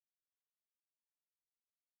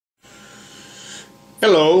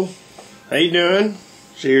Hello, how you doing?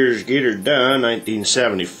 Here's Get Her Done,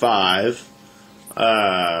 1975.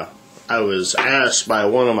 I was asked by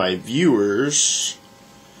one of my viewers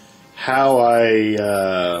how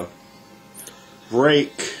I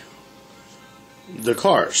rake the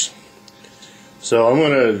cars. So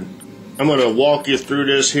I'm gonna walk you through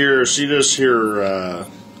this here. See this here?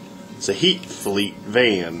 It's a Heat Fleet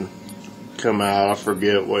van come out. I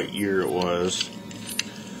forget what year it was.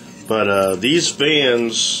 But these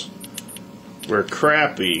vans were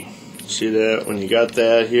crappy. See that when you got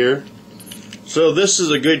that here? So this is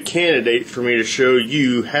a good candidate for me to show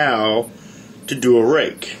you how to do a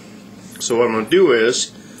rake. So what I'm going to do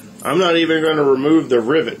is, I'm not even going to remove the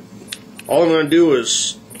rivet. All I'm going to do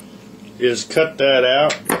is cut that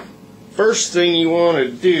out. First thing you want to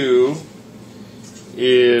do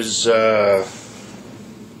is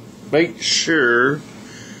make sure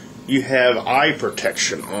you have eye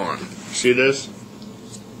protection on. See this?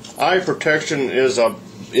 Eye protection is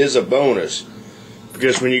a bonus,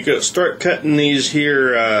 because when you start cutting these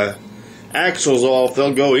here axles off,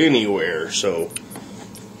 they'll go anywhere. So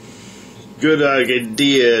good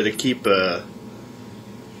idea to keep eye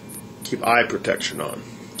protection on.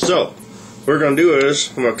 So what we're going to do is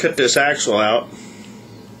I'm going to cut this axle out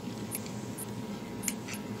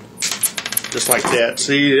just like that.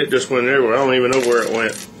 See, it just went everywhere. I don't even know where it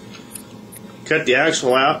went. Cut the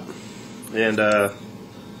axle out, and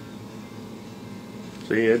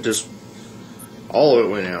see, it just, all of it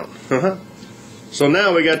went out. So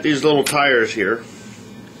now we got these little tires here.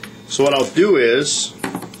 So what I'll do is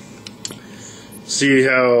see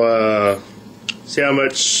how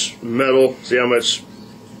much metal, see how much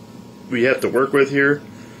we have to work with here.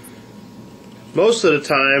 Most of the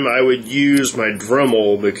time I would use my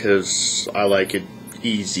Dremel because I like it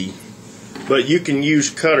easy. But you can use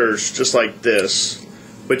cutters just like this.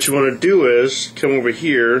 What you want to do is come over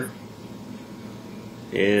here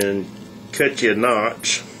and cut you a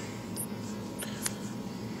notch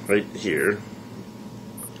right here.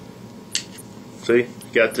 See,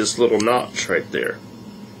 you got this little notch right there.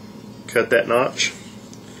 Cut that notch.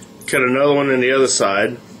 Cut another one on the other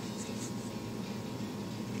side.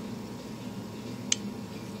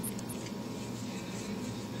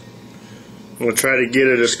 I'm going to try to get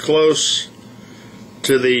it as close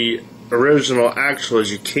to the original axle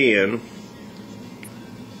as you can.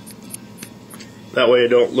 That way it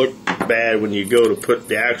don't look bad when you go to put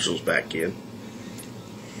the axles back in.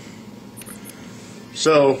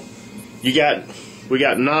 So we got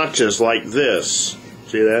notches like this.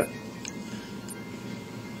 See that?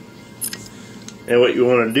 And what you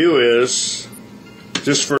want to do is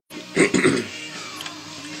just for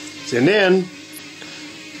and then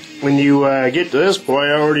when you get to this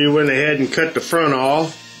point, I already went ahead and cut the front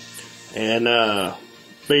off and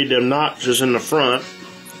made them notches in the front.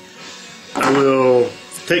 I will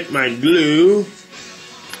take my glue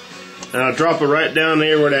and I'll drop it right down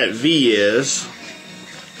there where that V is.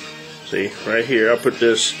 See, right here, I'll put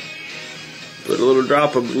a little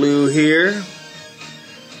drop of glue here.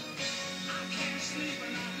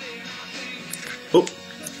 Oh,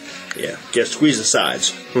 yeah, just squeeze the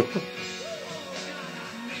sides.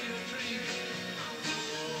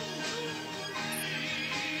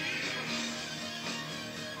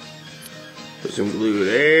 Put some glue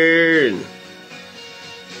there, and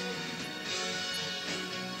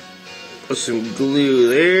put some glue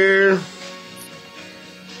there.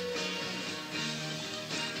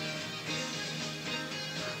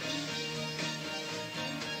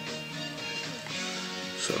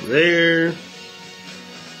 Some there,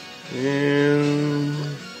 and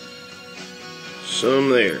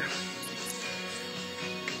some there.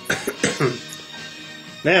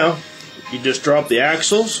 Now, you just drop the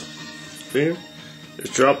axles. Here,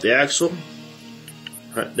 just drop the axle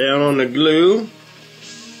right down on the glue,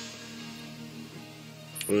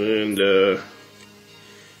 and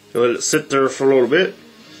let it sit there for a little bit,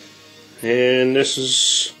 and this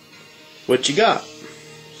is what you got.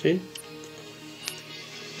 See?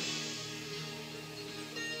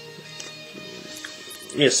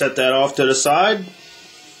 You set that off to the side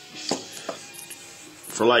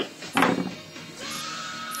for like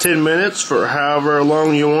 10 minutes, for however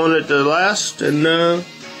long you want it to last, and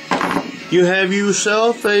you have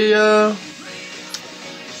yourself a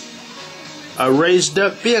raised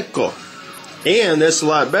up vehicle. And that's a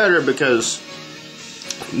lot better because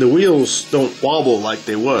the wheels don't wobble like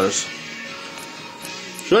they was.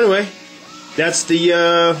 So anyway, that's the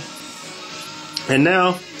and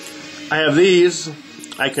now I have these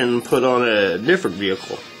I can put on a different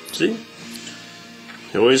vehicle. See?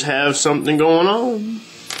 You always have something going on.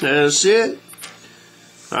 That's it.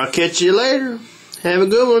 I'll catch you later. Have a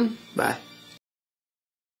good one. Bye.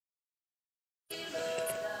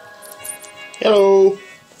 Hello.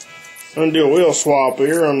 I'm going to do a wheel swap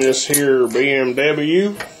here on this here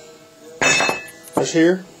BMW. This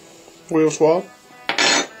here. Wheel swap.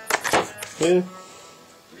 Yeah.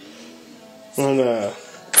 I'm going to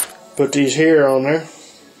put these here on there.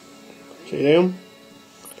 See them?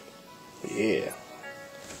 Yeah.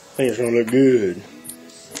 I think it's going to look good.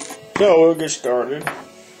 So we'll get started.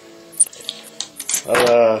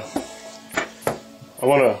 I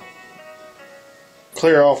want to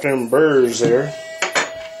clear off them burrs there.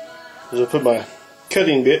 I'll put my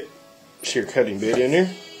cutting bit, shear cutting bit in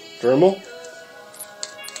there. Dremel.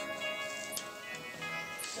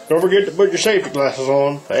 Don't forget to put your safety glasses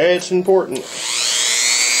on. That's important.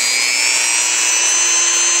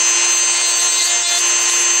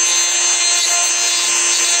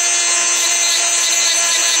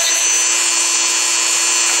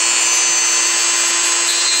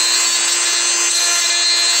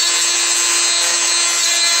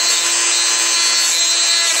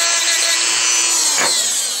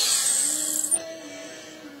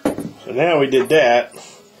 So now we did that,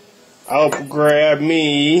 I'll grab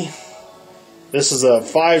me, this is a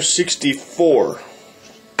 564,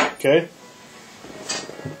 okay?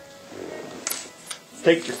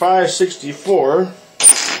 Take your 564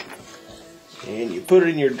 and you put it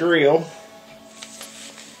in your drill.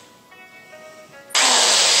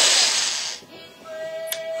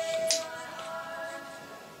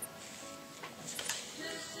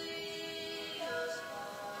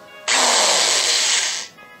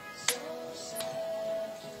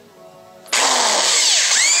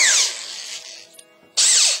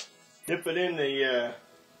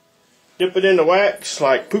 Dip it in the wax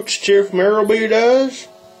like Pooch Chief Marrowbee does.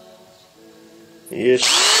 Yes.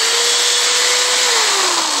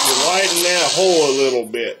 You widen that hole a little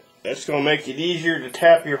bit. That's going to make it easier to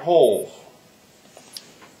tap your hole.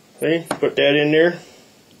 See? Put that in there.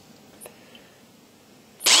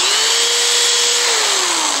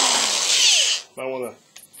 I want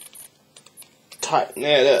to tighten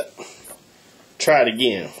that up. Try it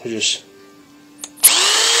again. Just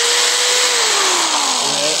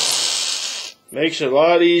makes it a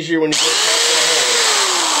lot easier when you get past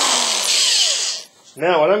that hole.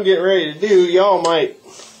 Now what I'm getting ready to do, y'all might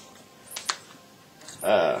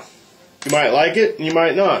you might like it and you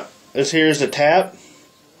might not. This here is a tap.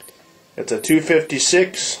 It's a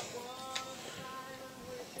 256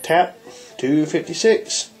 tap.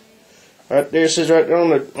 256. Right there, it says right there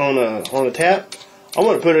on the tap. I'm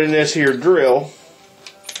gonna put it in this here drill.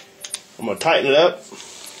 I'm gonna tighten it up.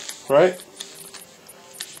 Right?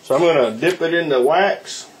 So I'm going to dip it in the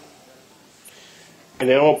wax, and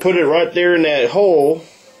then I'll put it right there in that hole.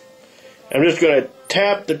 I'm just going to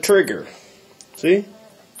tap the trigger. See?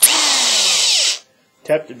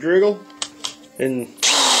 Tap the trigger and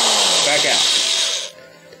back out.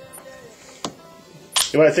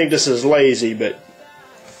 You might think this is lazy, but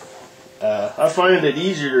I find it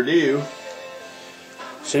easier to do.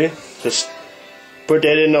 See? Just put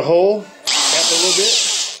that in the hole, tap it a little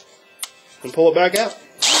bit, and pull it back out.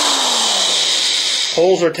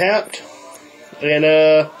 Holes are tapped,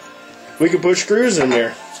 and we can put screws in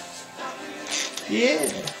there. Yeah.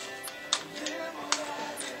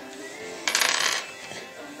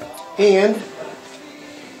 And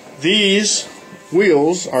these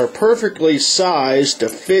wheels are perfectly sized to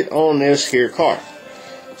fit on this here car.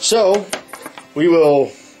 So we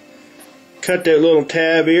will cut that little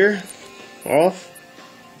tab here off.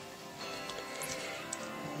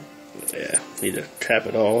 Yeah, need to tap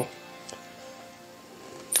it all.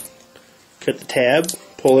 Cut the tab,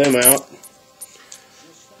 pull them out,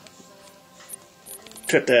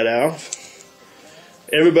 cut that out.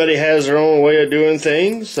 Everybody has their own way of doing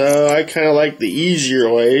things. I kind of like the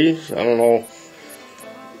easier ways. I don't know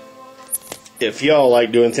if y'all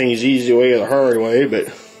like doing things the easy way or the hard way, but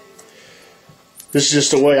this is just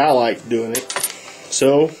the way I like doing it.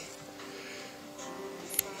 So,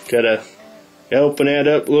 gotta open that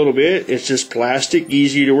up a little bit. It's just plastic,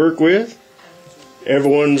 easy to work with.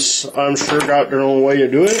 Everyone's, I'm sure, got their own way to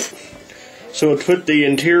do it. So we'll put the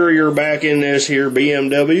interior back in this here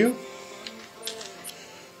BMW.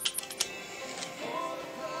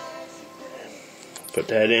 Put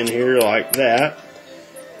that in here like that.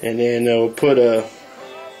 And then we'll put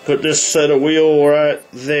this set of wheel right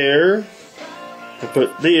there. And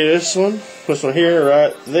put this one here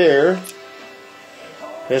right there.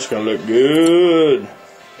 That's gonna look good.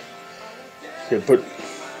 You put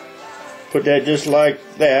that just like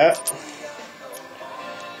that.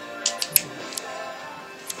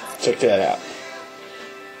 Check that out.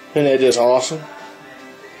 Isn't that just awesome?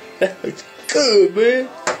 good, man.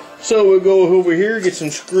 So we'll go over here, get some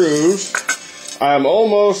screws. I'm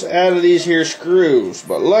almost out of these here screws,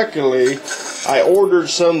 but luckily I ordered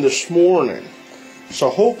some this morning. So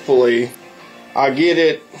hopefully I get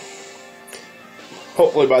it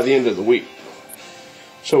by the end of the week.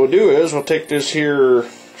 So what we'll do is we'll take this here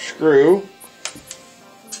screw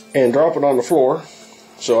and drop it on the floor.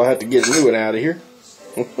 So I have to get a new one out of here.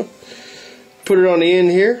 Put it on the end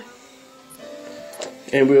here.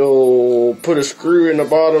 And we'll put a screw in the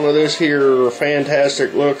bottom of this here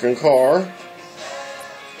fantastic looking car.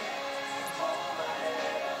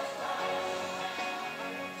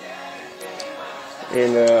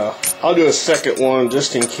 And I'll do a second one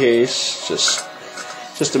just in case, just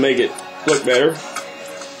to make it look better.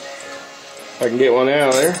 If I can get one out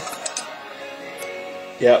of there.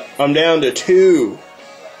 Yep, I'm down to 2.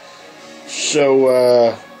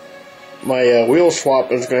 So my wheel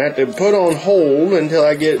swap is going to have to put on hold until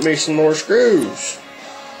I get me some more screws.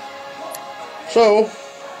 So,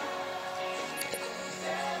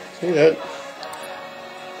 see that?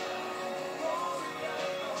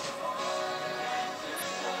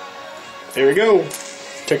 There we go.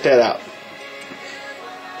 Check that out.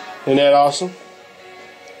 Isn't that awesome?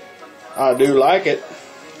 I do like it.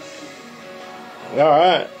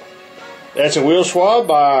 Alright. That's a wheel swab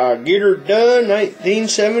by Get Her Done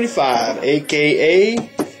 1975, aka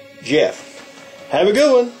Jeff. Have a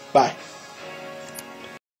good one. Bye.